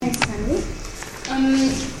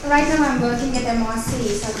right now I'm working at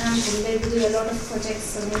MRC, Southampton, where we do a lot of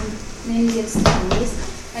projects on Indian studies.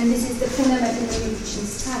 And this is the Pune Maternal Nutrition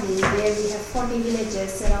Study, where we have 40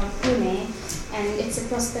 villages around Pune, and it's a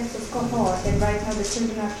prospective cohort, and right now the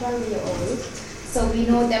children are 12-year-old. So we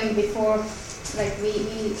know them before, like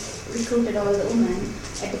we recruited all the women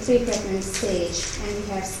at the pre-pregnant stage, and we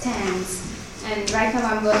have scans. And right now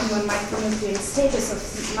I'm working on micronutrient status of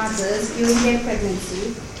mothers during their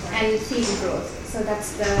pregnancy and fetal growth. So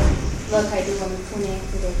that's the work I do on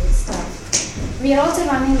Pune-related stuff. We are also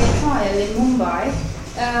running a trial in Mumbai,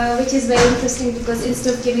 which is very interesting because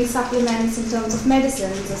instead of giving supplements in terms of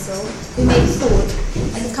medicines or so, we make food.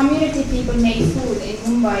 And the community people make food in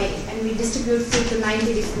Mumbai, and we distribute food to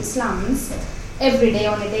 90 different slums every day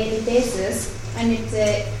on a daily basis. And it's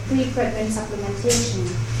a pre-pregnant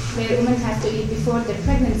supplementation where women have to eat before their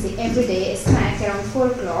pregnancy every day a snack around 4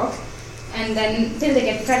 o'clock. And then till they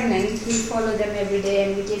get pregnant, we follow them every day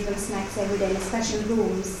and we give them snacks every day in special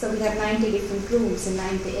rooms. So we have 90 different rooms in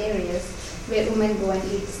 90 areas where women go and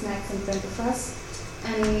eat snacks in front of us.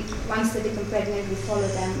 And once they become pregnant, we follow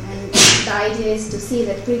them. And the idea is to see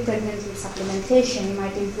that pre-pregnancy supplementation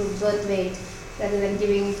might improve birth weight rather than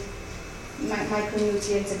giving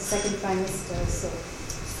micronutrients at the second trimester.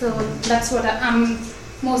 So that's what I'm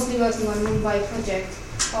mostly working on Mumbai project,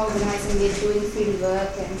 organizing it, doing field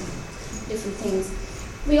work and different things.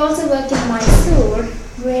 We also work in Mysore,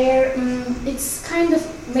 where it's kind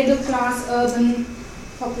of middle class urban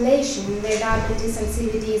population where diabetes and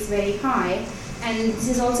CVD is very high, and this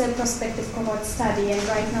is also a prospective cohort study, and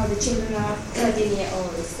right now the children are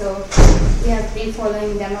 13-year-old, so we have been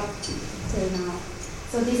following them up till now.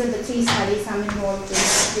 So these are the 3 studies I'm involved in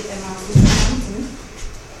with MRC.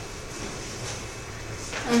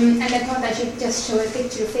 And I thought I should just show a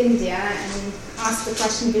picture of India and ask the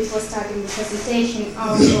question before starting the presentation,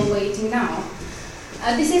 are we overeating now?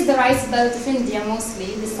 This is the rice belt of India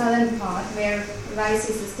mostly, the southern part where rice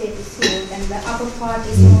is the staple food, and the upper part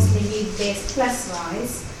is mostly wheat-based plus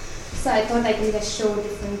rice. So I thought I can just show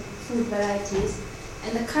different food varieties.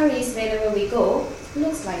 And the curries, wherever we go,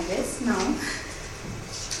 looks like this now.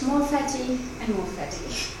 More fatty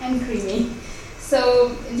and creamy.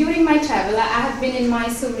 So during my travel, I have been in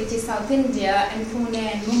Mysore, which is South India, and Pune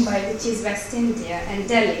and Mumbai, which is West India, and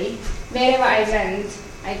Delhi. Wherever I went,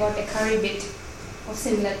 I got a curry bit of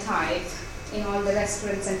similar type in all the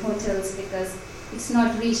restaurants and hotels, because it's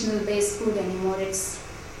not regional-based food anymore. It's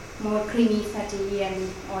more creamy, fatty,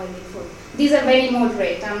 and oily food. These are very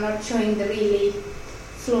moderate. I'm not showing the really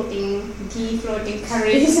ghee floating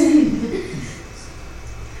curries.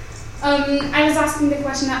 I was asking the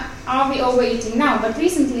question, are we overeating now? But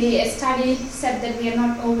recently a study said that we are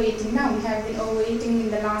not overeating now. We have been overeating in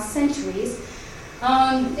the last centuries.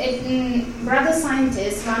 Brother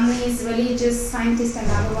scientists, one is religious scientist and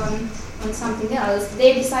another one on something else,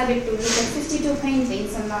 they decided to look at 52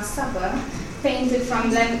 paintings on Last Supper, painted from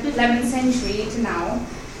the 11th century to now.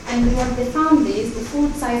 And what they found is the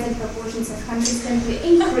food size and proportions have consistently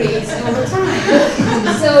increased over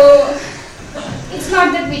time. So it's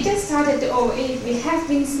not that we just started to overeat, we have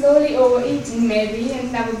been slowly overeating maybe,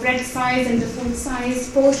 and our bread size and the food size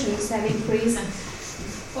portions have increased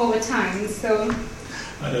over time. So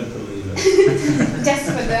I don't believe it. Just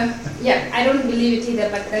for I don't believe it either,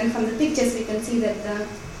 but then from the pictures we can see that the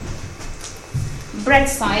bread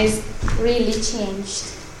size really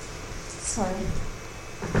changed. Sorry.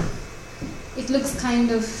 It looks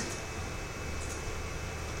kind of,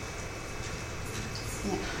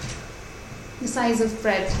 the size of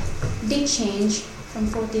bread did change from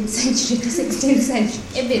 14th century to 16th century,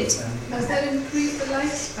 a bit. Has that increased the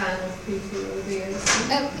lifespan of people over the years?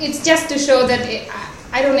 It's just to show that,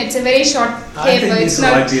 I don't know, it's a very short paper. I think it's an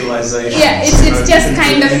idealization. Yeah, it's just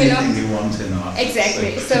kind of, anything you want in art.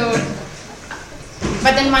 Exactly. So,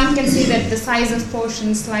 but then one can see that the size of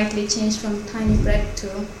portions slightly changed from tiny bread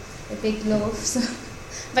to a big loaf. So,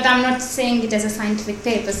 but I'm not saying it as a scientific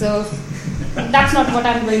paper, so that's not what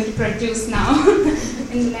I'm going to produce now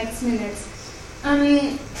in the next minutes.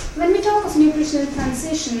 When we talk of nutritional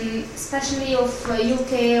transition, especially of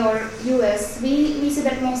UK or US, we see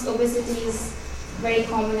that most obesity is very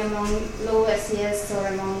common among low SES or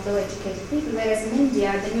among low educated people, whereas in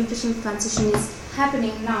India the nutritional transition is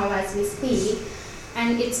happening now as we speak,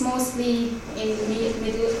 and it's mostly in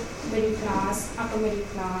middle class, upper middle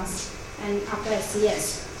class and upper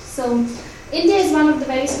SES. So India is one of the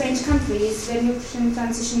very strange countries where nutrition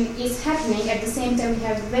transition is happening. At the same time, we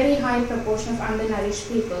have a very high proportion of undernourished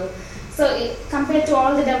people. So compared to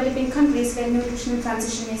all the developing countries where nutritional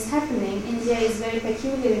transition is happening, India is very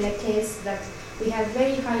peculiar in a case that we have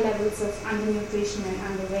very high levels of undernutrition and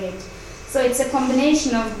underweight. So it's a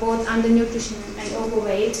combination of both undernutrition and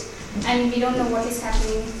overweight, and we don't know what is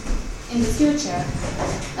happening in the future.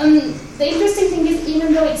 The interesting thing is,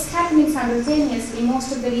 even though it's happening simultaneously,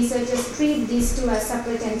 most of the researchers treat these two as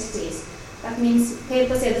separate entities. That means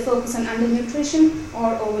papers either focus on undernutrition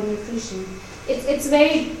or overnutrition. It's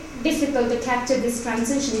very difficult to capture this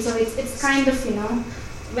transition, so it's kind of,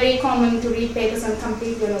 very common to read papers on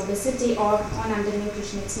completely on obesity or on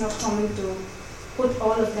undernutrition. It's not common to put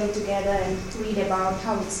all of them together and read about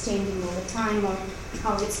how it's changing over time or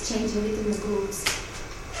how it's changing within the groups.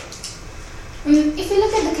 If you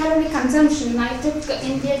look at the calorie consumption, I took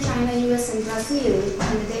India, China, US and Brazil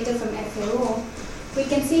and the data from FAO. We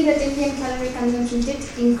can see that Indian calorie consumption did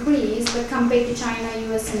increase, but compared to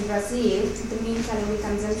China, US and Brazil, the mean calorie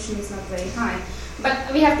consumption is not very high.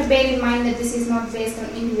 But we have to bear in mind that this is not based on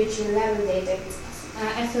individual level data.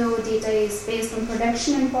 FAO data is based on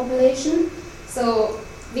production and population, so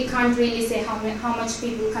we can't really say how much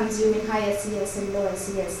people consume in high SES and low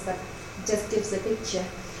SES, but it just gives a picture.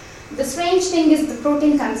 The strange thing is the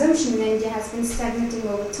protein consumption in India has been stagnating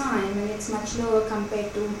over time, and it's much lower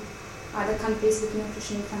compared to other countries with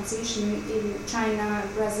nutritional transition. In China,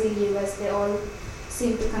 Brazil, US, they all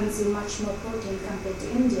seem to consume much more protein compared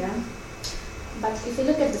to India. But if you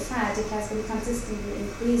look at the fat, it has been consistently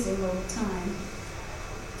increasing over time.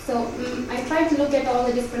 So I tried to look at all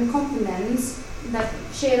the different components, that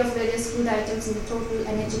share of various food items in the total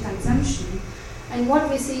energy consumption. And what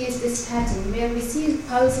we see is this pattern, where we see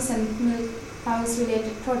pulses and milk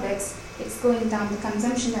pulse-related products, it's going down, the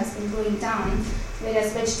consumption has been going down,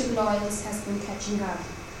 whereas vegetable oils has been catching up.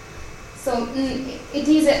 So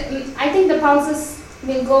I think the pulses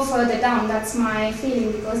will go further down, that's my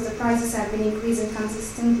feeling, because the prices have been increasing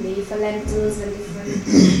consistently for lentils and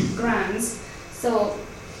different grams. So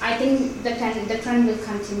I think the trend will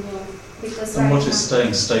continue. Because and what is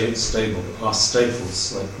staying stable are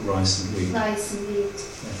staples like rice and wheat. Rice and wheat.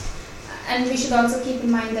 Yeah. And we should also keep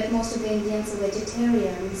in mind that most of the Indians are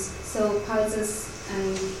vegetarians, so pulses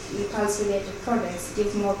and pulse-related products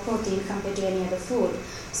give more protein compared to any other food.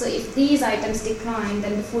 So if these items decline,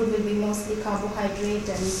 then the food will be mostly carbohydrate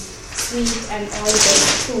and sweet and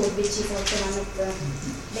oil-based food, which is also one of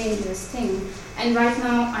the dangerous things. And right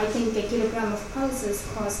now, I think a kilogram of pulses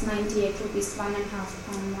costs 98 rupees, 1.5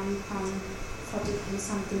 pound, 1 pound, 40 pounds,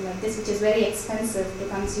 something like this, which is very expensive to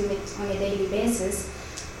consume it on a daily basis.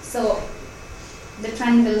 So the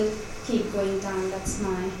trend will keep going down, that's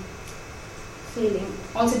my feeling.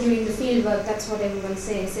 Also during the field work, that's what everyone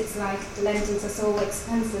says. It's like the lentils are so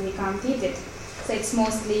expensive, we can't eat it. So it's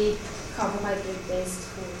mostly carbohydrate-based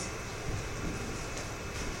food.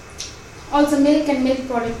 Also, milk and milk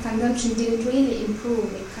product consumption didn't really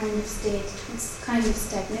improve. It's kind of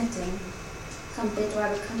stagnating compared to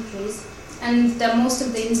other countries. And most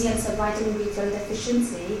of the Indians have vitamin B12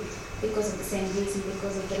 deficiency because of the same reason,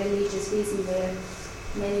 because of the religious reason where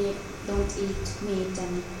many don't eat meat,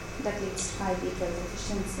 and that leads to high B12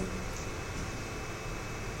 deficiency.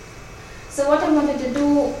 So what I wanted to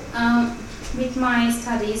do with my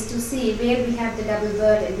studies to see where we have the double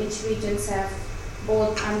burden, which regions have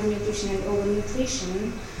both undernutrition and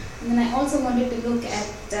overnutrition. And then I also wanted to look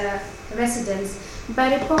at residents.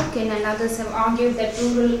 Barry Popkin and others have argued that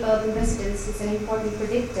rural-urban residence is an important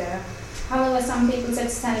predictor. However, some people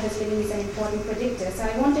said standard of living is an important predictor. So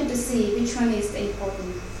I wanted to see which one is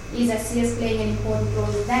important. Is SES playing an important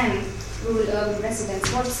role than rural-urban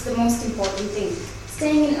residence? What's the most important thing?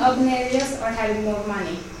 Staying in urban areas or having more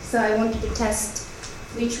money? So I wanted to test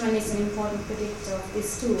which one is an important predictor of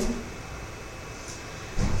these two.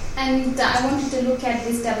 And I wanted to look at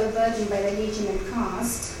this double burden by religion and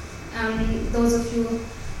caste. Those of you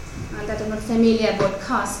that are not familiar about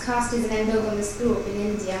caste is an endogamous group in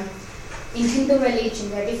India. In Hindu religion,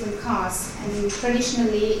 there are different castes, and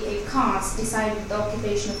traditionally a caste decided the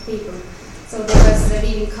occupation of people. So there was a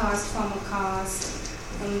reading caste, farmer caste,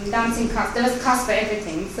 dancing caste. There was caste for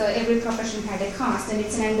everything. So every profession had a caste, and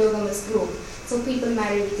it's an endogamous group. So people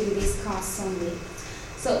marry within these castes only.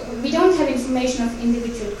 So we don't have information of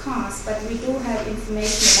individual castes, but we do have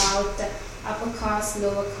information about the upper caste,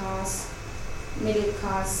 lower caste, middle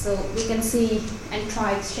caste. So we can see, and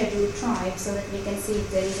tribes, scheduled tribes, so that we can see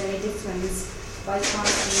if there is any difference by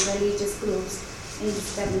caste and religious groups in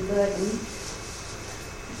this double burden.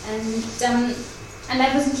 And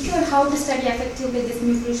I wasn't sure how to study effectively this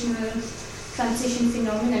nutritional transition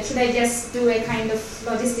phenomenon. Should I just do a kind of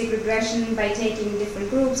logistic regression by taking different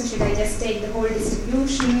groups, or should I just take the whole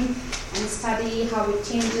distribution and study how it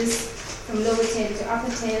changes from lower tail to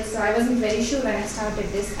upper tail? So I wasn't very sure when I started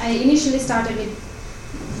this. I initially started with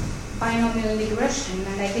binomial regression,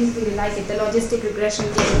 and I didn't really like it. The logistic regression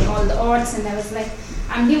gave me all the odds, and I was like,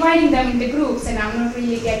 I'm dividing them into groups, and I'm not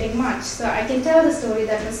really getting much. So I can tell the story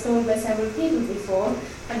that was told by several people before,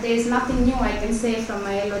 but there is nothing new I can say from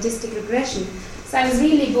my logistic regression. So I was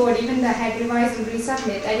really bored, even though I had revised and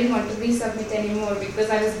resubmit. I didn't want to resubmit anymore because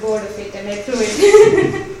I was bored of it, and I threw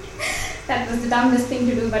it. That was the dumbest thing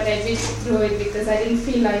to do, but I did throw it because I didn't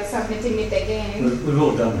feel like submitting it again. We've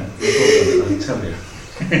all done it. We've all done it, I tell you.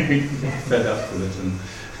 Fed up with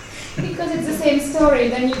it. Because it's the same story,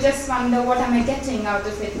 then you just wonder, what am I getting out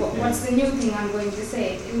of it? What's the new thing I'm going to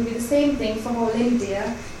say? It will be the same thing for whole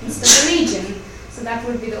India instead of region. So that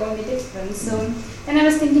would be the only difference. So then I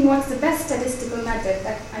was thinking, what's the best statistical method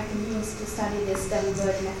that I can use to study this double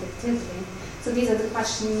burden effectively? So these are the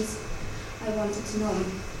questions I wanted to know.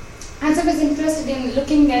 And so I was interested in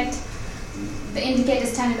looking at the indicator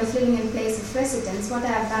standard of living and place of residence. What I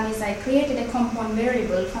have done is I created a compound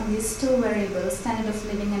variable from these two variables, standard of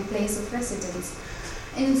living and place of residence.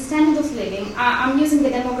 In standard of living, I'm using the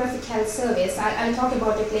demographic health surveys. I'll talk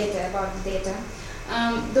about it later, about the data.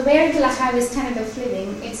 The variable I have is standard of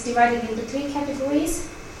living. It's divided into 3 categories.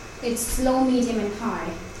 It's low, medium, and high.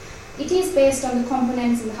 It is based on the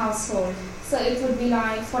components in the household. So it would be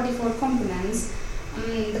like 44 components.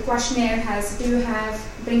 The questionnaire has, do you have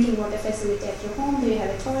drinking water facility at your home? Do you have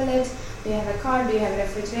a toilet? Do you have a car? Do you have a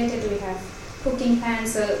refrigerator? Do you have cooking pan?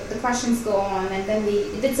 So the questions go on, and then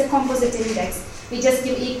it's a composite index. We just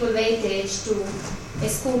give equal weightage to a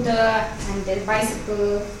scooter and a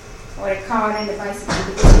bicycle, or a car and a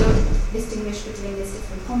bicycle, because you distinguish between these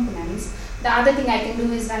different components. The other thing I can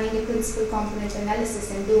do is running a principal component analysis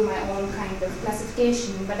and do my own kind of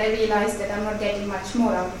classification, but I realized that I'm not getting much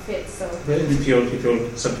more out of it. So, but if you're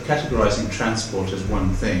sort of categorizing transport as one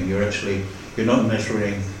thing, you're not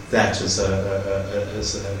measuring that as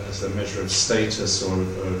a measure of status or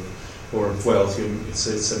of wealth.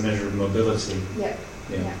 It's a measure of mobility. Yeah.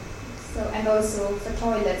 So, and also for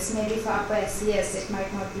toilets, maybe for upper SES it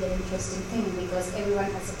might not be an interesting thing because everyone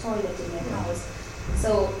has a toilet in their house.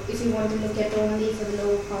 So if you want to look at only for the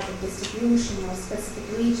lower part of distribution or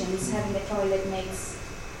specific regions, having a toilet makes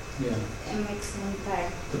an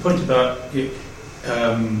impact. The point about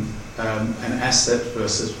an asset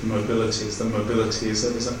versus mobility is that mobility is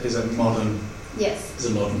a modern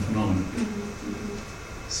phenomenon.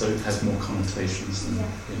 So it has more connotations than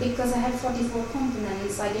Because I had 44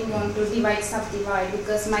 components, I didn't want to subdivide,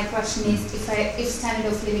 because my question is if standard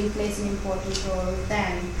of living plays an important role,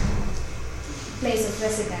 then place of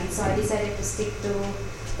residence. So I decided to stick to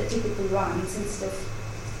the typical ones instead of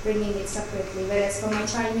bringing it separately. Whereas for my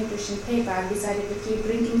child nutrition paper, I decided to keep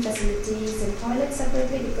drinking facilities and toilets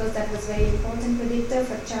separately because that was very important predictor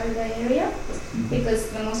for child diarrhea.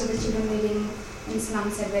 Because most of the children living in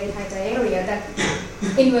slums had very high diarrhea that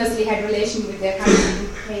inversely had relation with their hygiene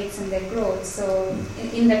rates and their growth. So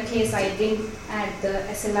in that case, I didn't add the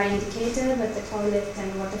SLI indicator, but the toilet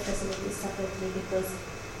and water facilities separately because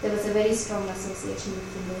there was a very strong association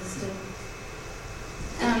between those two.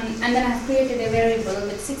 And then I've created a variable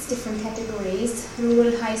with 6 different categories: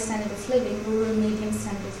 rural high standard of living, rural medium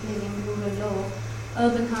standard of living, rural low,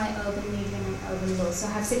 urban high, urban medium, and urban low. So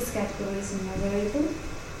I have 6 categories in my variable.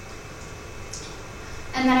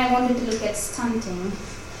 And then I wanted to look at stunting.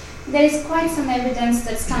 There is quite some evidence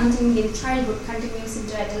that stunting in childhood continues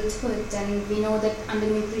into adulthood, and we know that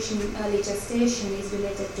undernutrition in early gestation is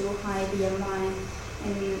related to high BMI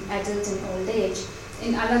in adult and old age.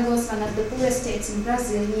 In Alagoas, one of the poorest states in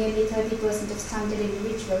Brazil, nearly 30% of stunted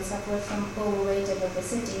individuals suffer from overweight and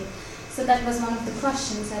obesity. So that was one of the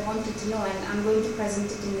questions I wanted to know, and I'm going to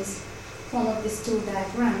present it in this form of these 2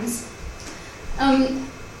 diagrams.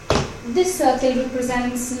 This circle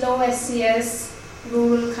represents low SES,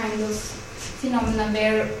 rural kind of phenomena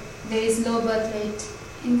where there is low birth rate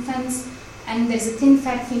infants and there's a thin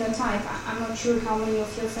fat phenotype. I'm not sure how many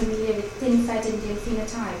of you are familiar with thin fat Indian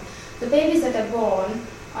phenotype. The babies that are born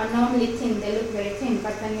are normally thin, they look very thin,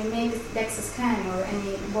 but when you make DEXA scan or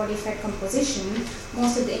any body fat composition,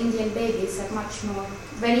 most of the Indian babies have much more,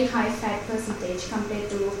 very high fat percentage compared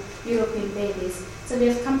to European babies. So we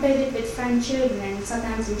have compared it with French children and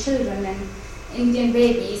Southampton children, and Indian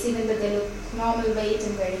babies, even though they look normal weight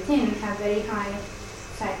and very thin, have very high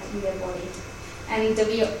fat in their body. And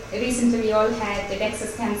recently we all had the DEXA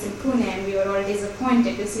scans in Pune, and we were all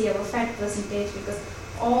disappointed to see our fat percentage because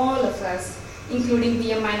all of us, including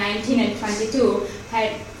BMI 19 and 22,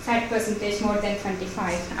 had fat percentage more than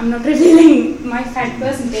 25. I'm not revealing my fat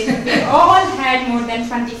percentage, but we all had more than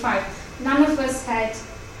 25. None of us had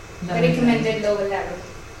the recommended lower level.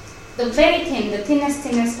 The very thin, the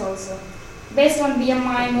thinnest also, based on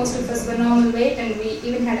BMI, most of us were normal weight, and we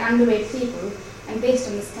even had underweight people. And based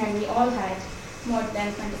on the scan, we all had more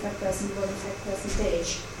than 25% body fat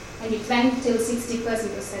percentage. And it went till 60% or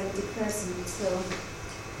 70%. So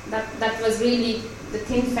that was really the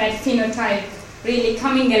thin fat phenotype really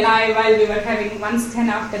coming alive while we were having one scan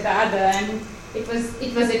after the other. And it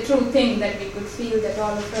was a true thing that we could feel that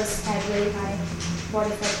all of us had very high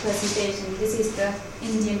body fat percentage, and this is the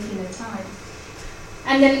Indian phenotype.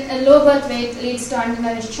 And then a low birth weight leads to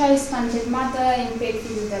undernourished child, stunted mother, impaired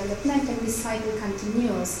fetal development, and this cycle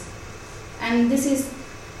continues. And this is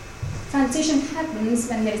transition happens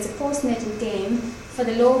when there is a postnatal gain for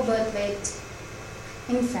the low birth weight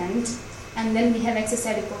infant, and then we have excess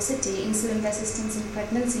adiposity, insulin resistance in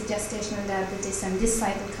pregnancy, gestational diabetes, and this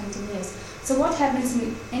cycle continues. So what happens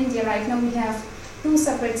in India right now, we have two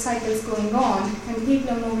separate cycles going on, and people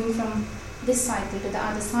are moving from this cycle to the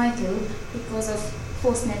other cycle because of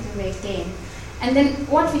postnatal weight gain. And then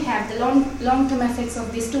what we have, the long-term effects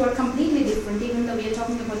of these two are completely different, even though we are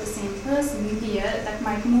talking about the same person here that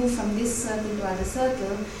might move from this circle to other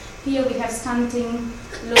circle. Here we have stunting,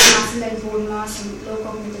 low muscle and bone mass, and low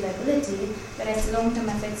cognitive ability, whereas the long-term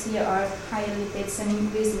effects here are higher lipids and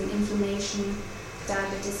increase in inflammation,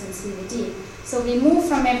 diabetes, and CVD. So we move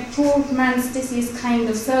from a poor man's disease kind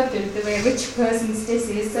of circle to a rich person's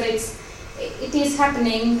disease. So it is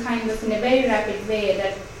happening kind of in a very rapid way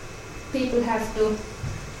that people have to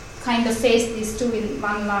kind of face these two in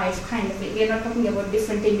one life, kind of. We are not talking about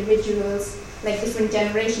different individuals, like different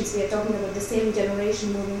generations. We are talking about the same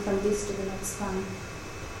generation moving from this to the next one.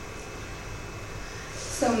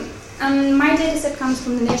 So my data set comes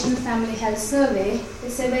from the National Family Health Survey.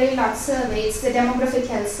 It's a very large survey. It's the demographic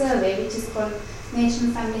health survey, which is called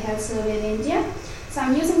National Family Health Survey in India. So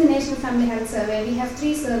I'm using the National Family Health Survey. We have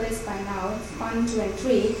 3 surveys by now, 1, 2, and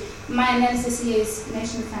 3. My analysis here is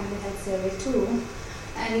National Family Health Survey 2.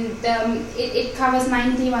 And it covers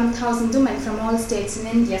 91,000 women from all states in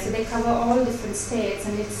India. So they cover all different states,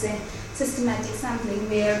 and it's a systematic sampling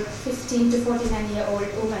where 15 to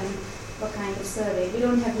 49-year-old women were kind of surveyed. We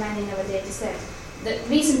don't have many in our data set. The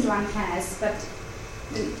recent one has, but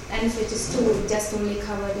the NFHS 2 just only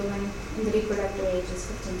covered women in the reproductive ages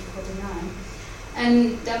 15 to 49.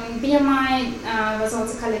 And BMI was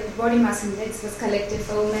also collected, body mass index was collected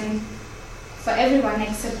for women, for everyone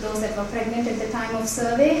except those that were pregnant at the time of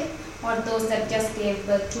survey or those that just gave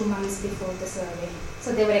birth 2 months before the survey.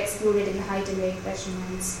 So they were excluded in the height and weight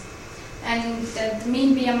measurements. And the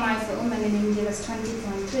mean BMI for women in India was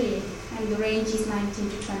 20.3, and the range is 19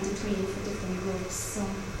 to 23 for different groups.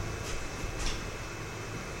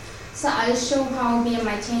 So I'll show how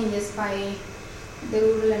BMI changes by the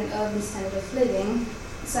rural and urban standard of living.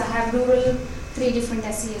 So I have rural 3 different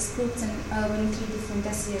SES groups and urban 3 different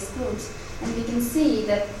SES groups. And we can see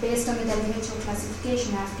that based on the WHO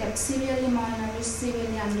classification, I've kept severely malnourished,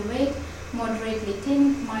 severely underweight, moderately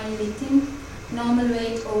thin, mildly thin, normal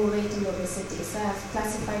weight, overweight, and obesity. So I've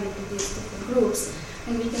classified into these different groups.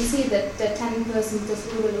 And we can see that the 10%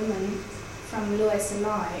 of rural women from low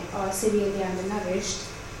SLI are severely undernourished.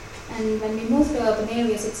 And when we move to urban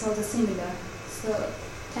areas, it's also similar. So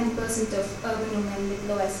 10% of urban women with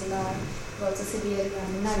low SLI are also severely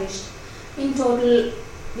undernourished. In total,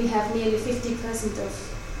 we have nearly 50% of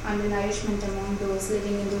undernourishment among those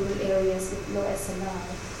living in rural areas with low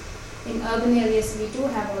SLI. In urban areas, we do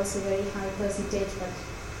have also very high percentage, but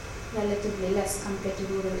relatively less compared to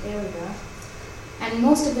rural area. And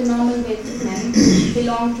most of the normal weight women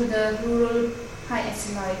belong to the rural high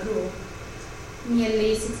SLI group.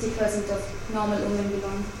 Nearly 60% of normal women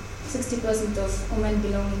belong. 60% of women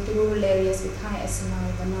belonging to rural areas with high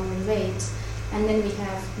SLI or normal weight, and then we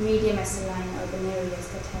have medium SLI in urban areas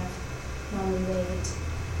that have normal weight.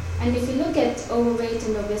 And if you look at overweight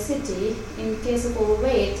and obesity, in case of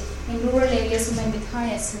overweight, in rural areas women with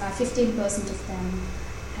high SLI, 15% of them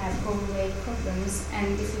have overweight problems,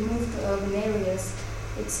 and if you move to urban areas,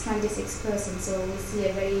 it's 26%, so we see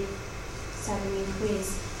a very sudden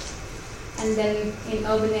increase. And then in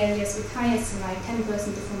urban areas with high SLI, 10%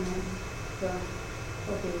 of women were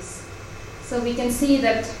obese. So we can see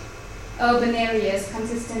that urban areas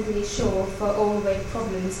consistently show for overweight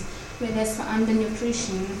problems, whereas for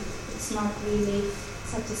undernutrition, it's not really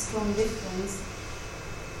such a strong difference.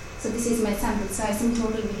 So this is my sample size. In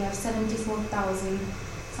total, we have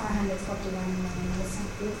 74,541 women in the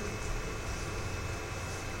sample.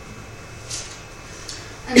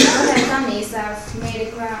 And what I've done is I've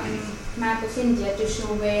made a map of India to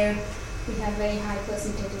show where we have very high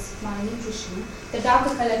percentages of malnutrition. The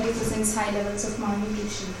darker color represents high levels of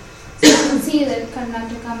malnutrition. So you can see that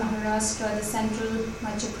Karnataka, Maharashtra, the central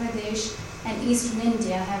Madhya Pradesh and eastern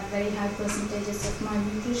India have very high percentages of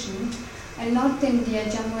malnutrition. And North India,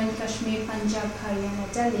 Jammu and Kashmir, Punjab,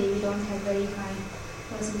 Haryana, Delhi, we don't have very high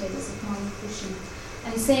percentages of malnutrition.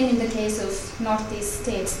 And same in the case of northeast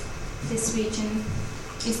states. This region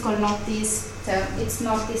is called northeast. It's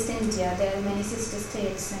northeast India. There are many sister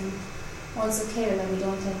states, and also Kerala. We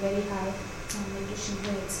don't have very high malnutrition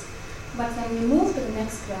rates. But when we move to the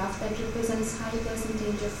next graph that represents high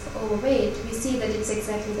percentage of overweight, we see that it's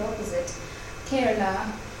exactly the opposite.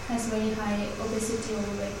 Kerala has very high obesity,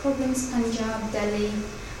 overweight problems. Punjab, Delhi.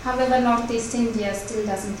 However, northeast India still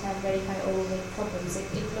doesn't have very high overweight problems.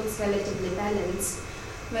 It looks relatively balanced.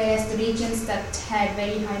 Whereas the regions that had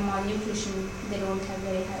very high malnutrition, they don't have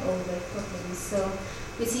very high overweight problems. So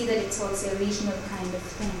we see that it's also a regional kind of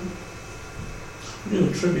thing. What do you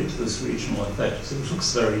attribute to this regional effect? It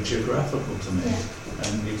looks very geographical to me. Yeah.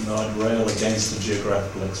 And even though I'd rail against the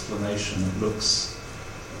geographical explanation, it looks,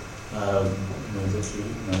 that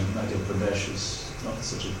Madhya Pradesh is not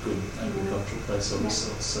such a good agricultural place or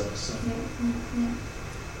resource. So. Yeah.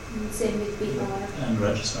 Same with Bihar. And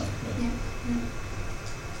Rajasthan. Yeah.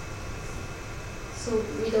 So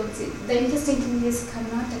we don't see. The interesting thing is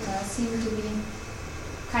Karnataka seem to be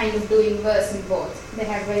kind of doing worse in both. They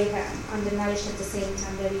have very high undernourished at the same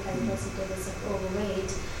time, very high percentages of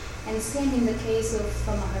overweight. And same in the case of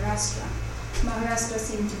Maharashtra. Maharashtra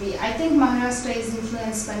seem to be, I think Maharashtra is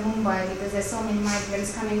influenced by Mumbai because there's so many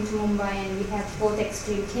migrants coming to Mumbai and we have both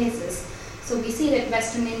extreme cases. So we see that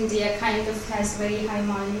Western India kind of has very high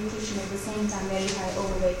malnutrition at the same time, very high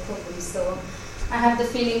overweight problems. So I have the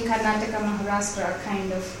feeling Karnataka, Maharashtra are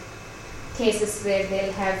kind of cases where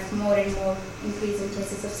they'll have more and more increasing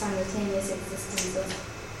cases of simultaneous existence of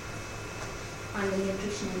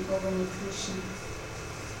undernutrition and overnutrition.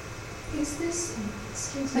 Is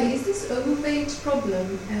this overweight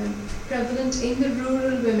problem prevalent in the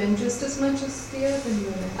rural women just as much as the urban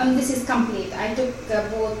women? This is complete. I took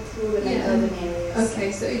both rural and urban areas.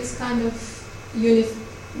 Okay, so it's kind of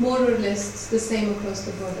more or less the same across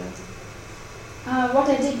the border. What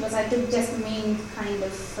I did was I took just the main kind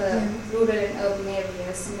of rural and urban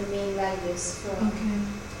areas and the main values for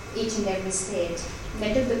each and every state. And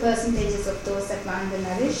I took the percentages of those that were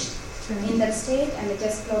undernourished in that state and I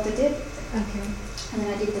just plotted it. Okay. And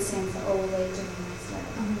then I did the same for overweight women as well.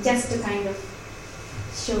 Just to kind of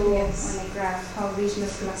show on a graph how regional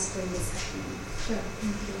clustering is happening. Sure.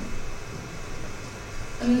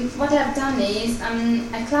 What I've done is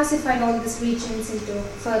I classified all these regions into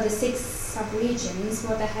further 6 sub-regions.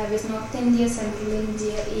 What I have is North India, Central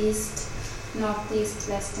India, East, Northeast,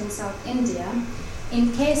 West and South India.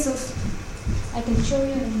 In case of, I can show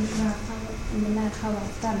you in the graph, in the map how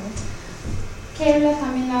I've done it. Kerala,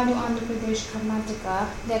 Tamil Nadu, Andhra Pradesh, Karnataka,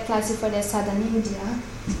 they are classified as Southern India.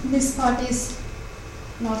 This part is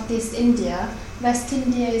Northeast India. West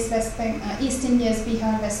India is East India is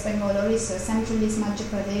Bihar, West Bengal, Orissa. Central is Madhya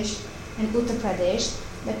Pradesh and Uttar Pradesh.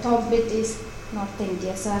 The top bit is North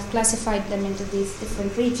India. So I've classified them into these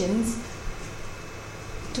different regions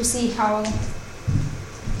to see how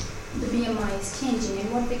the BMI is changing.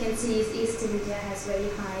 And what we can see is East India has very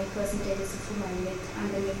high percentages of women with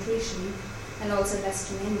undernutrition, and also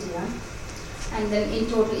Western India. And then in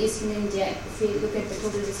total Eastern India, if we look at the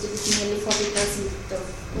total distribution, nearly 40%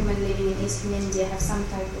 of women living in Eastern India have some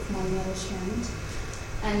type of malnourishment.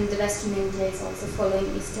 And the Western India is also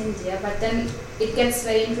following East India. But then it gets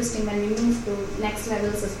very interesting when we move to next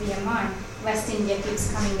levels of BMI. West India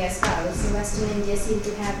keeps coming as well. So Western India seem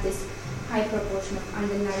to have this high proportion of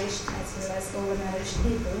undernourished as well as overnourished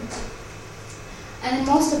people. And then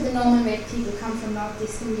most of the normal weight people come from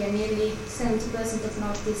Northeast India. Nearly 70% of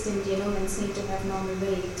Northeast Indian women seem to have normal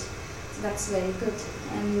weight. So that's very good.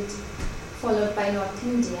 And followed by North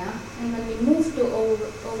India. And when we move to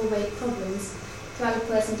overweight problems, 12%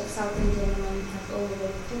 of South Indian women have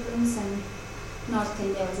overweight problems, and North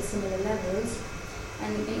India also similar levels.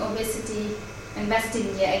 And in obesity, and West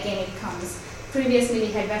India again it comes. Previously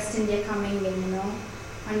we had West India coming in,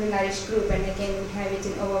 undernourished group, and again we have it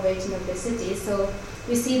in overweight and obesity. So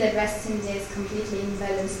we see that West India is completely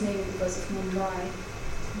imbalanced, maybe because of Mumbai.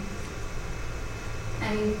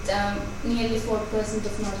 And nearly 4%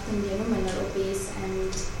 of North Indian women are obese,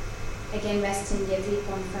 and again West India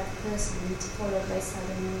 3.5%, followed by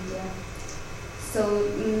Southern India. So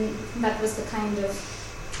that was the kind of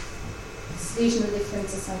regional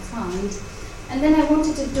differences I found. And then I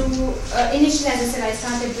wanted to do, initially as I said, I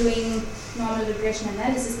started doing normal regression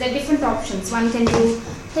analysis. There are different options. One can do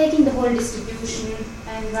taking the whole distribution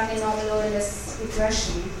and run a normal OLS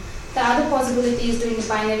regression. The other possibility is doing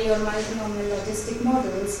binary or multinomial logistic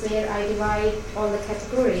models where I divide all the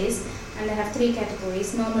categories and I have 3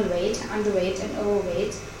 categories: normal weight, underweight and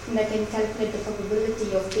overweight, and I can calculate the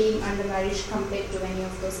probability of being undernourished compared to any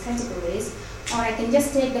of those categories. Or I can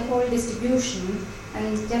just take the whole distribution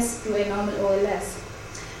and just do a normal OLS.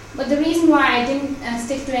 But the reason why I didn't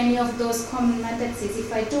stick to any of those common methods is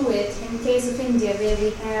if I do it in case of India where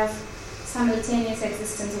we have simultaneous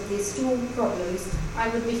existence of these 2 problems, I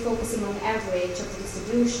would be focusing on the average of the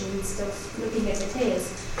distribution instead of looking at the tails.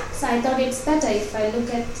 So I thought it's better if I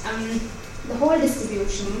look at the whole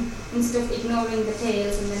distribution instead of ignoring the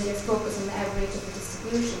tails and then just focus on the average of the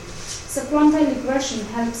distribution. So quantile regression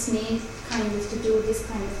helps me kind of to do this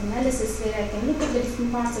kind of analysis where I can look at the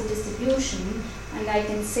different parts of distribution and I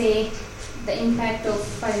can say the impact of,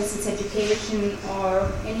 for instance, education or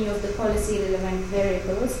any of the policy relevant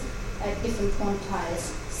variables at different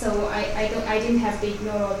quantiles. So I didn't have to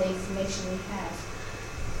ignore all the information we have.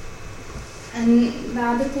 And the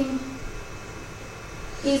other thing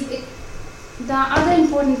is, the other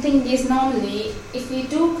important thing is normally if we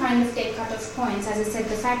do kind of take cutoff points, as I said,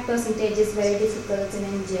 the fat percentage is very difficult in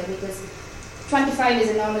India because 25 is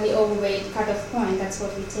a normally overweight cutoff point, that's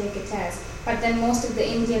what we take it as. But then most of the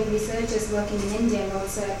Indian researchers working in India and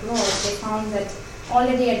also abroad, they found that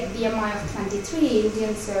already at BMI of 23,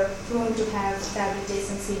 Indians are prone to have diabetes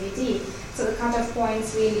and CVD. So the cutoff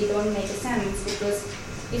points really don't make sense because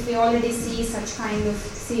if we already see such kind of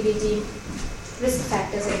CVD risk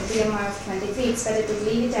factors at BMI of 23, it's better to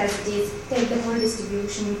leave it as it is, take the whole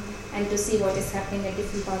distribution and to see what is happening at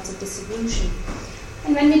different parts of distribution.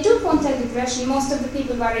 And when we do quantile regression, most of the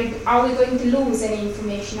people worried, are we going to lose any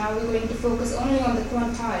information? Are we going to focus only on the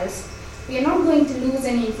quantiles? We are not going to lose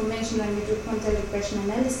any information when we do quantile regression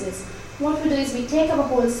analysis. What we do is we take our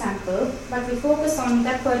whole sample, but we focus on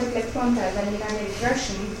that particular quantile when we run a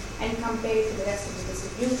regression and compare it to the rest of the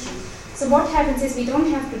distribution. So what happens is we don't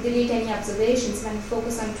have to delete any observations when we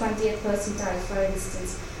focus on 20th percentile, for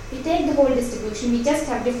instance. We take the whole distribution, we just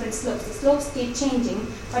have different slopes. The slopes keep changing,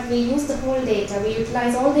 but we use the whole data, we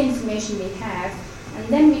utilize all the information we have, and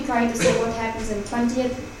then we try to see what happens in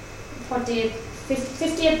 20th, 40th,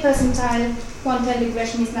 50th percentile. Quantile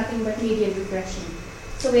regression is nothing but median regression.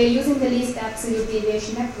 So we're using the least absolute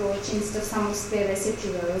deviation approach instead of sum of square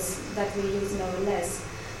residuals that we use in OLS.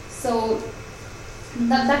 So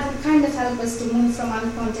that would kind of help us to move from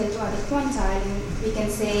one quantile to other quantile, and we can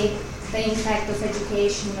say the impact of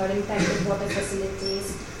education or impact of water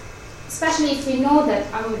facilities. Especially if we know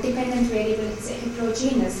that our dependent variable is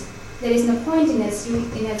heterogeneous, there is no point in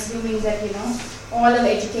assuming that all of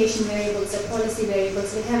education variables or policy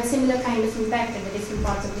variables will have a similar kind of impact at the different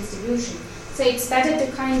parts of distribution. So it's better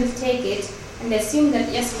to kind of take it and assume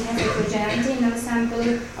that yes, we have heterogeneity in our sample,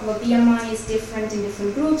 our BMI is different in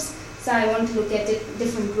different groups, so I want to look at it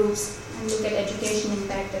different groups and look at education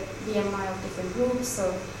impact at BMI of different groups,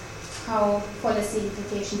 so how policy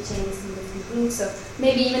implication changes in different groups, so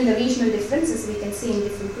maybe even the regional differences we can see in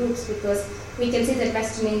different groups, because we can see that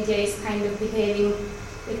Western India is kind of behaving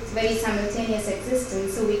with very simultaneous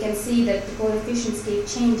existence, so we can see that the coefficients keep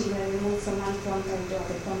changing when we move from one quantile to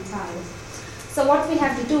other quantile. So what we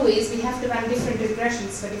have to do is we have to run different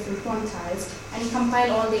regressions for different quantiles and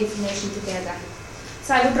compile all the information together.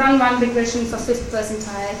 So I would run one regression for 5th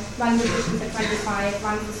percentile, one regression for 25,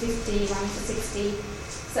 one for 50, one for 60.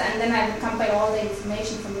 So, and then I would compile all the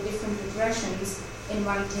information from the different regressions in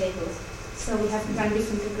one table. So we have to run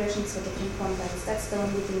different regressions for different quantiles. That's the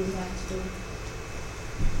only thing we have to do.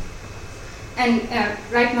 And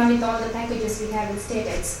right now with all the packages we have in Stata,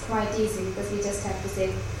 it's quite easy because we just have to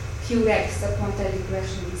say QREX, or quantile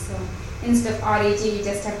regression. So instead of REG, we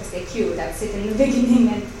just have to say Q. That's it in the beginning,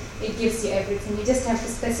 and it gives you everything. You just have to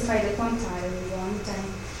specify the quantile we want, and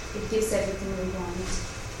it gives everything we want.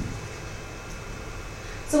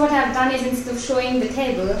 So what I've done is, instead of showing the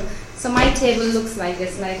table, so my table looks like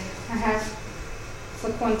this. Like I have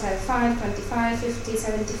for quantile 5, 25, 50,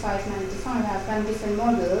 75, 95, I have run different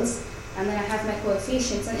models, and then I have my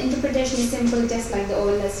coefficients. And interpretation is simple, just like the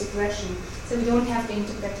OLS regression. So we don't have to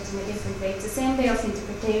interpret it in a different way. It's the same way of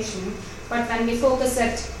interpretation, but when we focus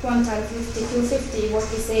at quantile 50, 250, what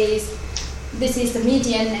we say is, this is the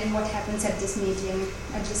median and what happens at this median,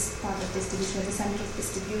 at this part of distribution, at the center of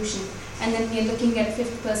distribution. And then we are looking at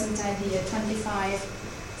 5th percentile here, 25,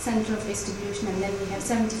 center of distribution, and then we have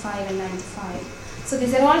 75 and 95. So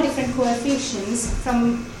these are all different coefficients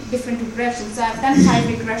from different regressions. So I've done 5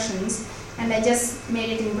 regressions, and I just made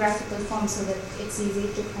it in graphical form so that it's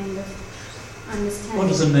easy to kind of understand. What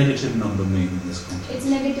does a negative number mean in this context? It's a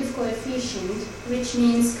negative coefficient, which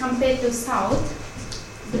means compared to south,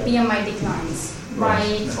 the BMI declines by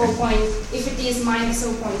 0. If it is minus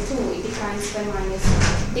 0.2, it declines by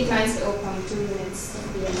 0.2 units of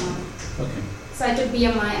BMI. Okay. So I took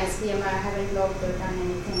BMI as BMI. I haven't logged or done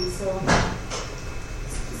anything.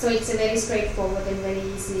 So it's a very straightforward and very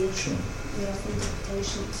easy way of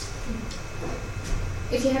interpretation.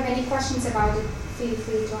 If you have any questions about it, feel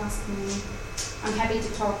free to ask me. I'm happy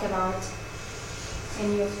to talk about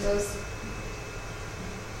any of those.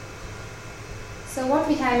 So what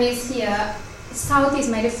we have is here, south is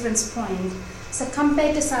my reference point. So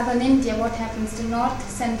compared to southern India, what happens to north,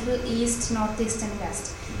 central, east, northeast and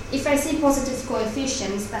west? If I see positive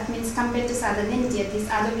coefficients, that means compared to southern India, these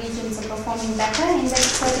other regions are performing better in that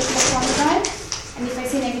particular quantile. And if I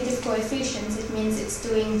see negative coefficients, it means it's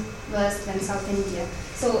doing worse than South India.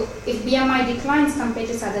 So if BMI declines compared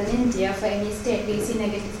to southern India for any state, we'll see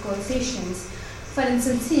negative coefficients. For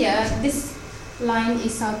instance here, this line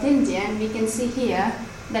is South India, and we can see here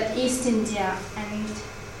that East India and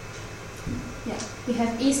we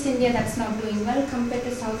have East India that's not doing well compared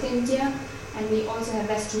to South India, and we also have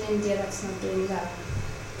Western India that's not doing well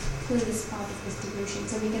through this part of distribution.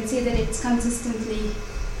 So we can see that it's consistently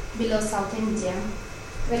below South India,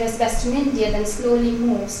 whereas Western India then slowly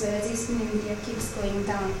moves, whereas Eastern India keeps going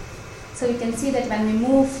down. So we can see that when we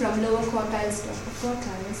move from lower quartiles to upper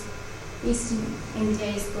quartiles, Eastern India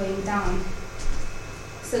is going down.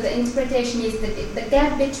 So the interpretation is that the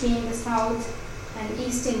gap between the South and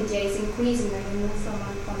East India is increasing when we move from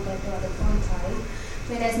one quantile to other quantile.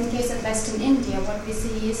 Whereas in case of Western India, what we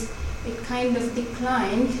see is it kind of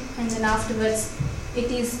declined, and then afterwards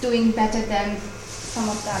it is doing better than some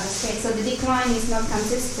of the other states. So the decline is not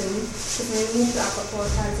consistent, because when we move to upper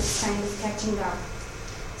quartiles, it's kind of catching up.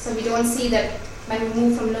 So we don't see that when we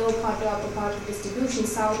move from lower part to upper part of distribution,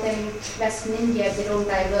 South and Western India, they don't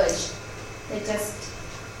diverge. They just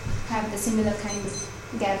have the similar kind of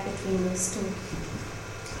gap between those two.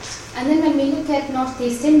 And then when we look at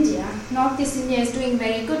Northeast India is doing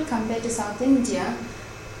very good compared to South India.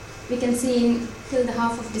 We can see till the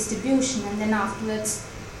half of distribution, and then afterwards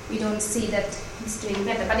we don't see that it's doing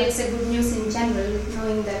better. But it's a good news in general,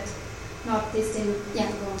 knowing that Northeast India,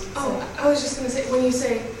 go on. Oh, I was just going to say, when you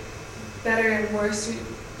say better and worse,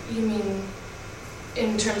 you mean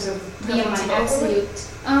in terms of BMI, absolute.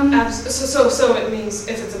 So it means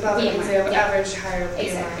if it's above, it means they have average higher BMI,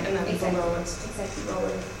 exactly, and then exactly, below it's exactly. lower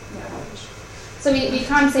than average. So we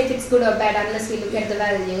can't say if it's good or bad unless we look at the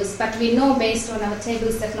values, but we know based on our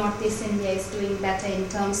tables that Northeast India is doing better in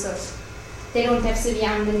terms of they don't have severe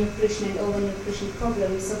undernutrition and overnutrition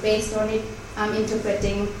problems. So based on it, I'm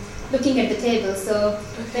interpreting, looking at the table. So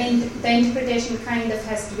the interpretation kind of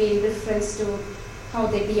has to be in reference to how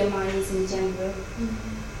the BMI is in general.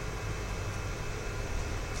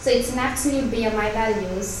 So it's an absolute BMI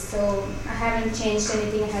values. So I haven't changed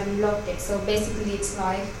anything, I haven't logged it. So basically it's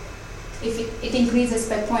like, if it increases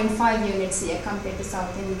by 0.5 units here compared to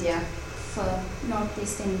South India, for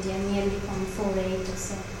Northeast India, nearly 0.48 or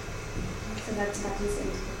so. So that is the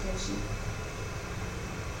interpretation.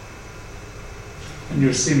 And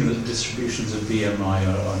you're assuming that distributions of BMI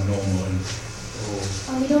are normal and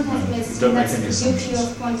we don't have no, less. don't That's make any the beauty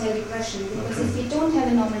assumptions. of quantile regression, because Okay. if we don't have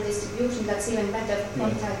a normal distribution, that's even better for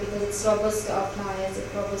quantile, because it's robust to outliers,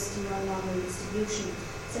 it's robust to non-normal distribution.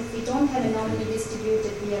 So if we don't have a normally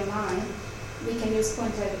distributed BMI, we can use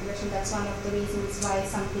quantile regression. That's one of the reasons why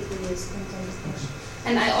some people use quantile regression.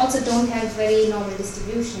 And I also don't have very normal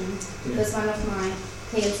distribution, because one of my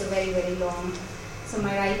tails are very, very long. So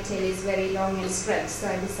my right tail is very long and stretched, so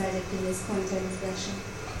I decided to use quantile regression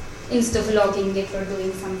instead of logging it or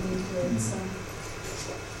doing something to it. So.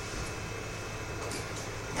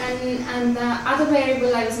 And the other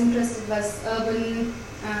variable I was interested was urban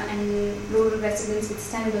and rural residents with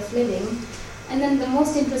standard of living. And then the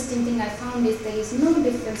most interesting thing I found is there is no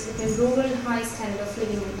difference between rural high standard of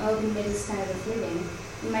living and urban middle standard of living.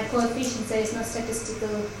 In my coefficients, there is no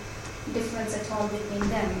statistical difference at all between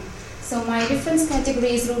them. So my reference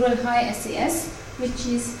category is rural high SES, which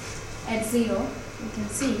is at 0, you can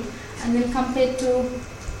see. And then compared to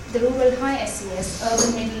the rural high SES,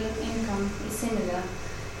 urban middle income is similar.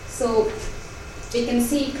 So we can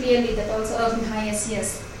see clearly that also urban high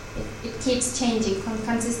SES, it keeps changing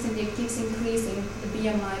consistently, it keeps increasing the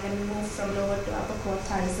BMI when we move from lower to upper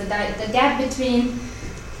quartiles. The gap between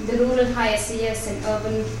the rural high SES and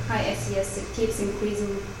urban high SES, it keeps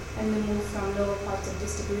increasing when we move from lower parts of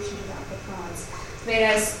distribution to the upper parts.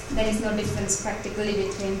 Whereas there is no difference practically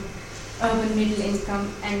between urban middle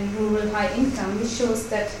income and rural high income, which shows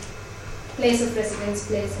that place of residence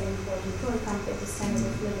plays an important role compared to standard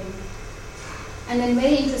of living. And then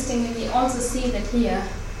very interestingly, we also see that here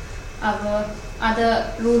our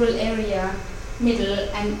other rural area, middle,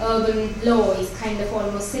 and urban low is kind of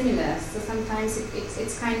almost similar. So sometimes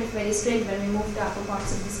it's kind of very strange when we move to upper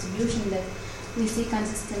parts of distribution that we see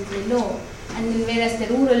consistently low. And then whereas the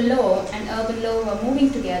rural low and urban low are moving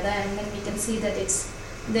together, and then we can see that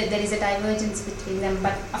there is a divergence between them.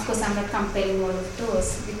 But of course I'm not comparing all of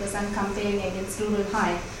those because I'm comparing against rural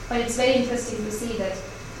high. But it's very interesting to see that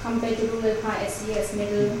compared to rural high SES,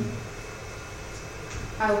 middle,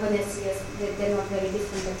 urban SES, they're not very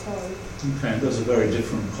different at all. Okay, those are very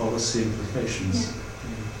different policy implications.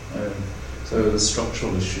 Yeah. So the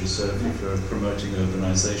structural issues. So if you're promoting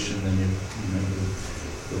urbanisation, then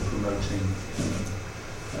you're promoting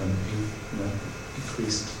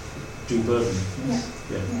increased due burden. Yeah.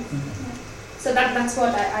 Yeah. Yeah. So that's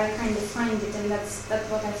what I kind of find it, and that's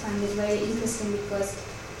what I find it very interesting because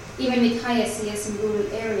even with high SES in rural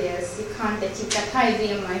areas, you can't achieve that high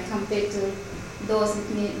BMI compared to those with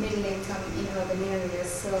middle income in urban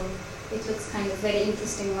areas. So it looks kind of very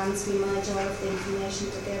interesting once we merge all of the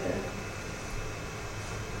information together.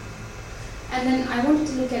 And then I wanted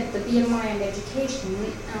to look at the BMI and education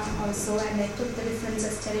also, and I took the difference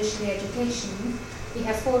as tertiary education. We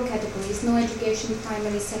have 4 categories: no education,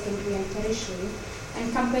 primary, secondary, and tertiary.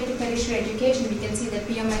 And compared to tertiary education, we can see that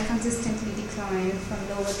BMI consistently decline from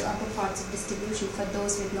lower to upper parts of distribution for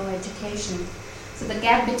those with no education. So the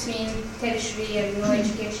gap between tertiary and no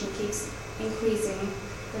education keeps increasing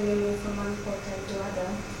when we move from one quartile to other.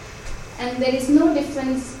 And there is no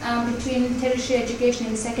difference between tertiary education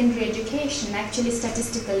and secondary education, actually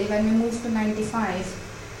statistically, when we move to 95.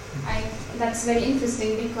 That's very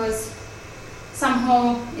interesting because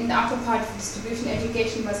somehow in the upper part of distribution,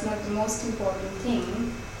 education was not the most important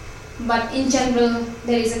thing. But in general,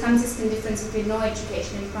 there is a consistent difference between no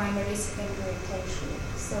education in primary, secondary, and tertiary.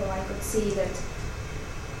 So I could see that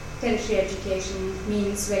tertiary education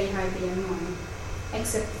means very high BMI,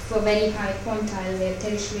 except for very high quintile where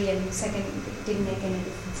tertiary and secondary didn't make any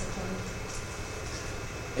difference at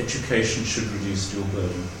all. Education should reduce dual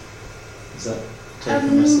burden. Is that take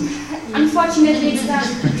the message? Unfortunately, it's done.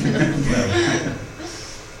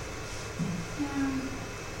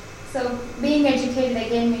 So being educated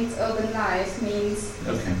again means urban life, means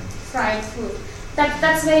fried food.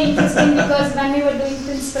 That's very interesting because when we were doing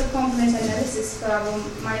principal component analysis for our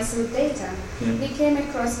Mysore data, we came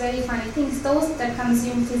across very funny things. Those that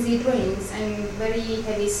consume fizzy drinks and very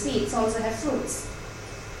heavy sweets also have fruits.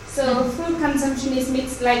 So food consumption is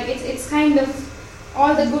mixed, like it's kind of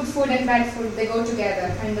all the good food and bad food, they go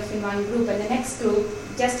together kind of in one group, and the next group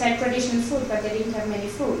just had traditional food but they didn't have many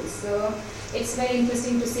fruits. So it's very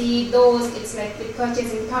interesting to see those. It's like with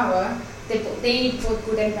purchasing power, they eat both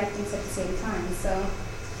good and bad things at the same time. So,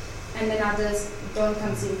 and then others don't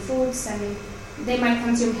consume fruits, and they might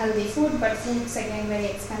consume healthy food, but fruits again very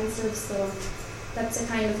expensive. So that's a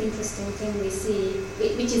kind of interesting thing we see,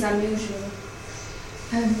 which is unusual.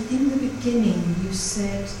 In the beginning, you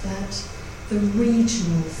said that the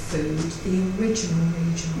regional food, the original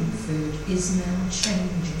regional food, is now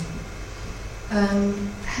changing.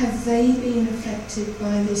 Have they been affected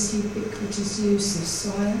by this ubiquitous use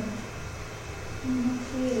of soya? Not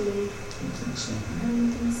really. I don't think so. I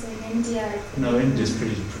don't think so. In India, No, India's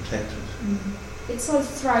pretty protected. it's all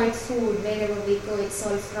fried food. Wherever we go, it's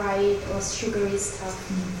all fried or sugary stuff.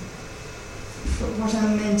 But what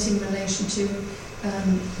I meant in relation to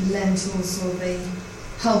lentils or the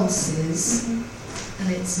pulses,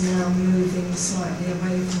 and it's now moving slightly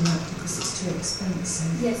away from that because it's too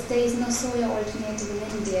expensive. Yes, there is no soya alternative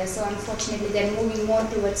in India, so unfortunately they're moving more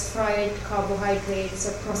towards fried carbohydrates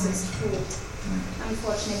or processed food.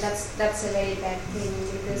 Unfortunately, that's a very bad thing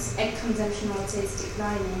because egg consumption also is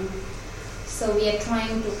declining. So we are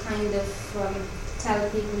trying to kind of tell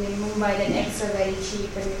people in Mumbai that eggs are very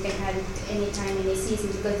cheap and you can have it any time, any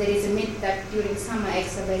season, because there is a myth that during summer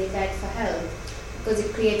eggs are very bad for health because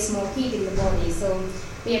it creates more heat in the body. So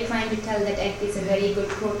we are trying to tell that egg is a very good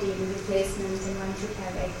protein replacement and one should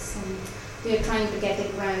have eggs. And we are trying to get a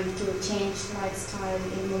grant to change lifestyle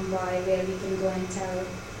in Mumbai where we can go and tell,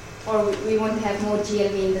 or we want to have more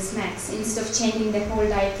GLV in the snacks. Instead of changing the whole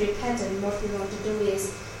dietary pattern, what we want to do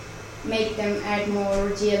is make them add more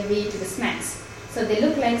GLV to the snacks. So they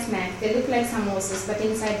look like snacks, they look like samosas, but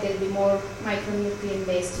inside there'll be more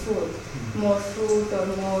micronutrient-based food, more fruit or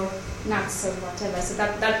more nuts or whatever. So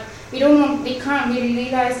that we don't want, we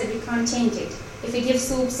realize that we can't change it. If we give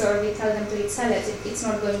soups or we tell them to eat salads, it's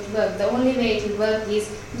not going to work. The only way it will work is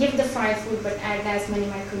give the fried food but add as many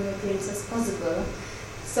micronutrients as possible.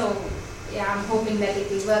 So yeah, I'm hoping that it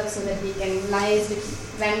will work so that we can liaise with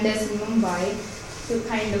vendors in Mumbai to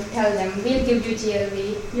kind of tell them, we'll give you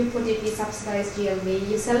GLV, you put it with subsidized GLV,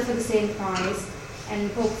 you sell for the same price,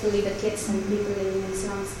 and hopefully the kids and people living in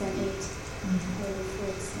slums can eat healthy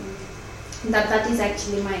foods. And that is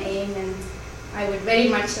actually my aim, and I would very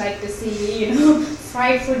much like to see,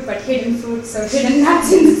 fried food but hidden fruits or hidden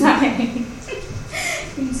nuts inside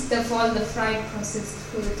instead of all the fried processed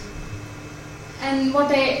food. And what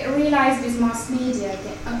I realized is mass media.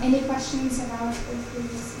 Any questions about the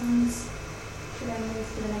previous ones? Should I move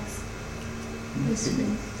to the next?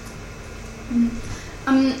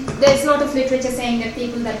 There's a lot of literature saying that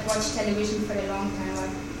people that watch television for a long time are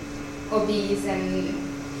obese, and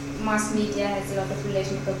mass media has a lot of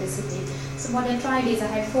relation to obesity. So what I tried is I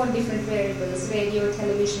had 4 different variables: radio,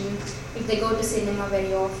 television, if they go to cinema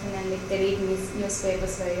very often, and if they read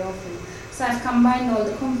newspapers very often. So I've combined all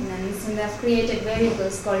the components, and I've created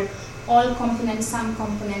variables called all components, some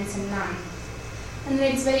components, and none. And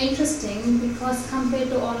it's very interesting because compared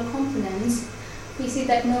to all components, we see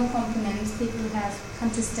that no components, people have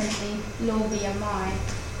consistently low BMI.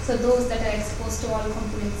 So those that are exposed to all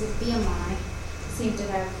components of BMI seem to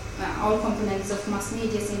have, all components of mass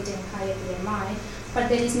media seem to have higher BMI, but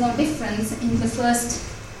there is no difference in the first,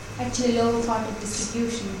 actually lower part of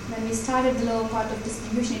distribution. When we started the lower part of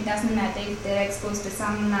distribution, it doesn't matter if they're exposed to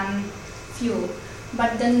some, none, few.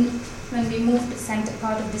 But then when we move to center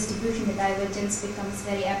part of distribution, the divergence becomes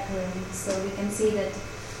very apparent. So we can see that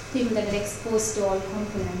people that are exposed to all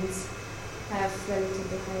components have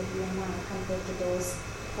relatively high BMI compared to those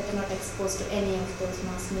that are not exposed to any of those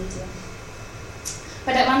mass media.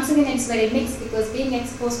 But once again, it's very mixed, because being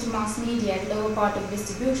exposed to mass media at lower part of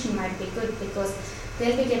distribution might be good, because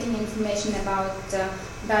they'll be getting information about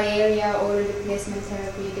diarrhea, oral replacement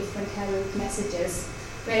therapy, different health messages.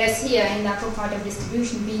 Whereas here in the upper part of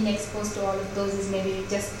distribution, being exposed to all of those is maybe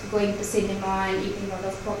just going to cinema and eating a lot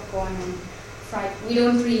of popcorn and fried. We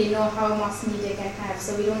don't really know how mass media can have,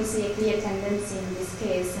 so we don't see a clear tendency in this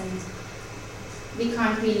case, and we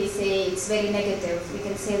can't really say it's very negative. We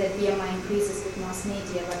can say that BMI increases with mass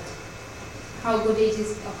media, but how good it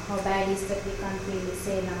is or how bad it is, that we can't really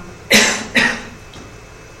say now.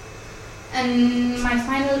 And my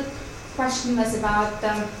final question was about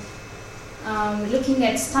looking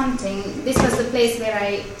at stunting. This was the place where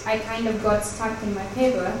I kind of got stuck in my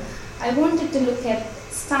paper. I wanted to look at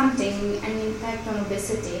stunting and impact on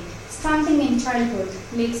obesity. Stunting in childhood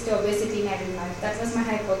leads to obesity in adult life. That was my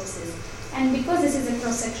hypothesis. And because this is a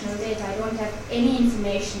cross-sectional data, I don't have any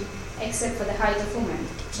information except for the height of women.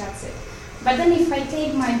 That's it. But then if I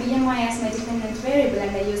take my BMI as my dependent variable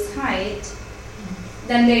and I use height,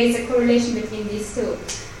 then there is a correlation between these two.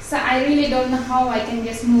 So I really don't know how I can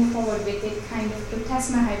just move forward with it, kind of to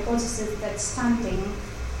test my hypothesis that stunting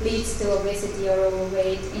leads to obesity or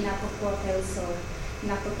overweight in upper quartiles or in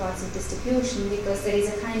upper parts of distribution, because there is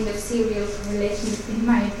a kind of serial correlation between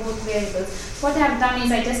my both variables. What I have done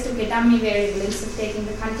is I just took a dummy variable instead of taking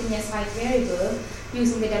the continuous height variable,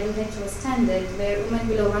 using the WHO standard, where women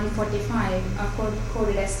below 145 are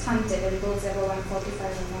coded as stunted and those above 145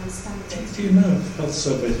 are non-stunted. Do you know if Health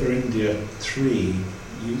Survey for India 3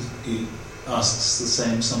 asks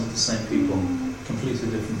some of the same people, completely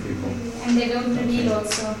different people? And they don't reveal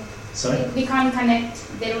also. Sorry? We can't connect.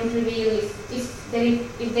 They don't reveal. If they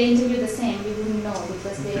interview the same, we wouldn't know,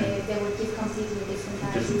 because they would give completely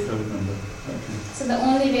different IDs. Different code number. Okay. So the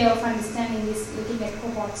only way of understanding is looking at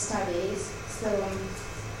cohort studies. So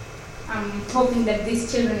I'm hoping that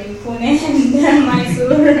these children in Pune and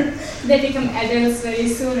Mysore, they become adults very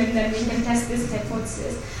soon, and then we can test this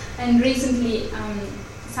hypothesis. And recently,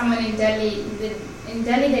 someone in Delhi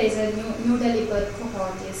there is a new Delhi birth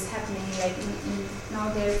cohort is happening.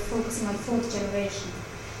 Now they're focusing on 4th generation.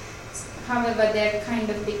 However, they're kind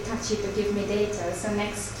of a bit touchy to give me data. So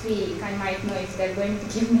next week, I might know if they're going to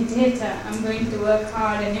give me data. I'm going to work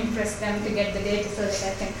hard and impress them to get the data so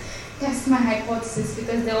that I can test my hypothesis,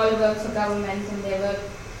 because they all work for government and they work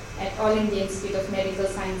at All India Institute of Medical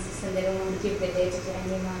Sciences, and they don't want to give the data to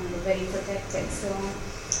anyone. They're very protected. So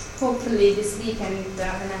hopefully this weekend,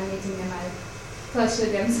 when I'm meeting them, I'll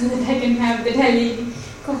pursue them so that I can have the Delhi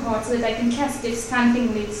cohort, so that I can test if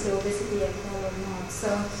stunting leads to obesity at all or not.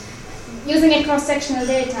 So using a cross-sectional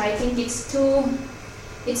data, I think it's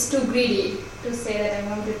too greedy to say that I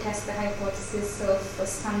want to test the hypothesis of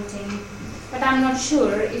stunting. But I'm not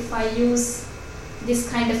sure if I use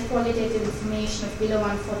this kind of qualitative information of below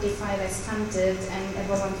 145 as stunted and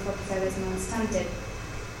above 145 as non-stunted,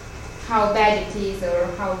 how bad it is or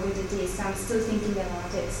how good it is. So I'm still thinking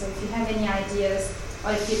about it. So if you have any ideas,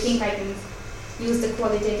 or if you think I can use the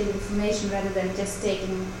qualitative information rather than just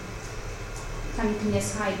taking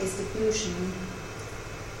continuous high distribution,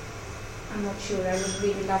 I'm not sure. I would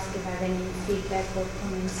really love to have any feedback or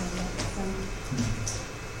comments on that.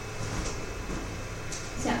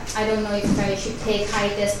 So I don't know if I should take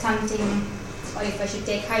height as stunting, or if I should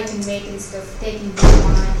take height and weight instead of taking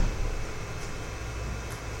BMI.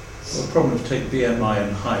 Well, the problem if you take BMI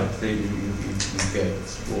and height, you get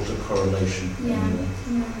autocorrelation anyway.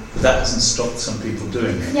 Yeah. But that hasn't stopped some people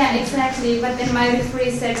doing it. Yeah, exactly. But then my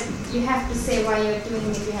referee said you have to say why you're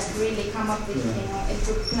doing it. You have to really come up with a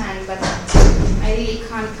good plan. But I really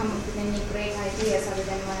can't come up with any great ideas other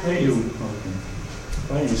than what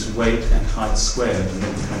Why don't you use weight and height squared and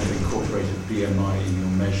then kind of incorporated BMI in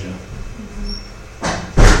your measure?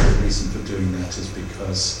 The reason for doing that is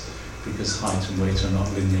because height and weight are not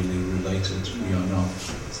linearly related. We are not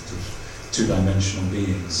sort of two-dimensional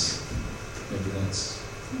beings. Maybe that's,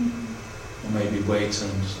 or maybe weight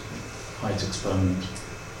and height exponent,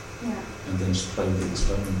 and then just play with the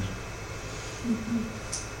exponent.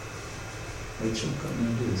 Rachel, got any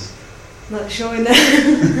ideas? Not sure now.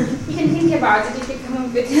 You can think about it if you come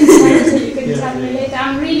up with an idea. You can tell me later.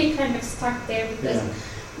 I'm really kind of stuck there because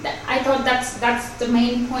I thought that's the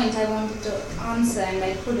main point I wanted to answer and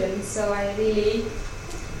I couldn't. So I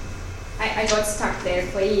got stuck there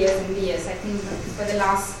for years and years. I think for the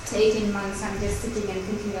last 18 months I'm just sitting and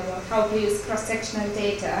thinking about how to use cross-sectional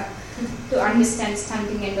data to understand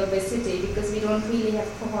stunting and obesity, because we don't really have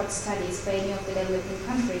cohort studies for any of the developing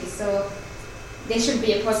countries. So there should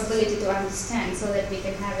be a possibility to understand so that we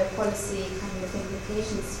can have a policy kind of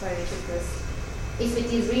implications for it, because if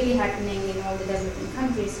it is really happening in all the developing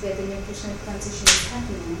countries where the nutritional transition is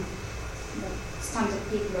happening, stunted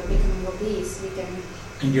people are becoming obese, we can...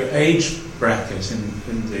 And your age bracket in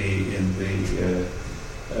the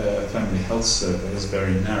family health survey is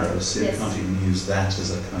very narrow, so you can't even use that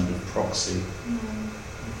as a kind of proxy.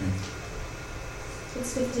 Okay.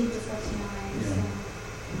 It's 15 to 49. Yeah.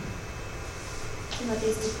 So that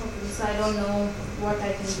is the problem. So I don't know what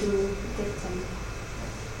I can do with them,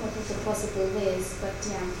 what are the possible ways, but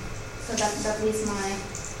yeah. So that is my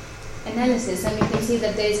analysis, and you can see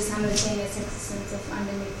that there is a simultaneous existence of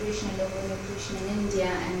undernutrition and overnutrition in India,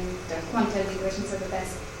 and quantile regressions are the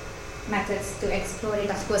best methods to explore it.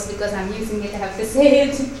 Of course, because I'm using it, I have to say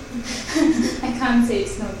it. I can't say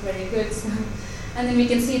it's not very good. So. And then we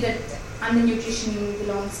can see that undernutrition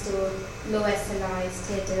belongs to low SLI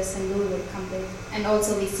status and rural countries, and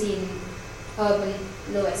also we see in urban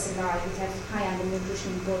low SLI we have high undernutrition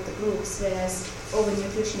in both the groups, whereas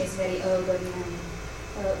overnutrition is very urban and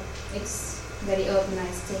it's very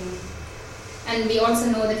urbanized thing. And we also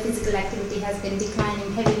know that physical activity has been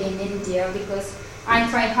declining heavily in India, because I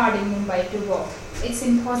try hard in Mumbai to walk. It's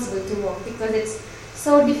impossible to walk because it's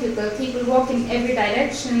so difficult. People walk in every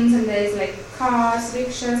direction, and there is like cars,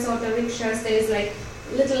 rickshaws, auto rickshaws. There is like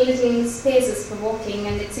little spaces for walking,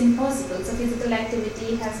 and it's impossible. So physical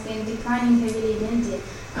activity has been declining heavily in India.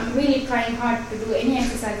 I'm really trying hard to do any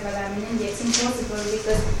exercise while I'm in India. It's impossible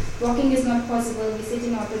because walking is not possible. We sit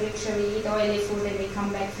in auto rickshaw, we eat oily food, and we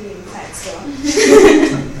come back feeling fat.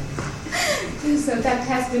 So that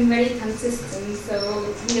has been very consistent. So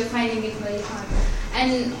we are finding it very hard.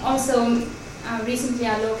 And also, recently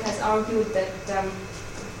Alok has argued that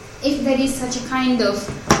if there is such a kind of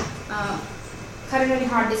coronary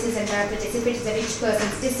heart disease and diabetes, if it is a rich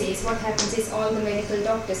person's disease, what happens is all the medical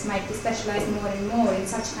doctors might be specialized more and more in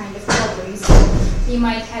such kind of problems. So we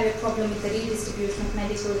might have a problem with the redistribution of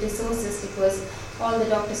medical resources, because all the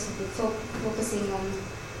doctors will be focusing on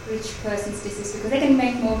rich person's disease because they can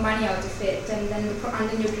make more money out of it, and then the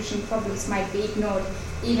undernutrition problems might be ignored,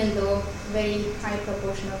 even though very high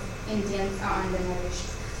proportion of Indians are undernourished.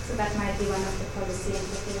 So that might be one of the policy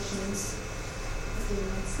implications that we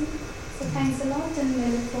might see. So thanks a lot, and we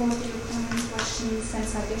look forward to your comments, questions and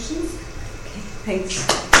suggestions. Okay, thanks.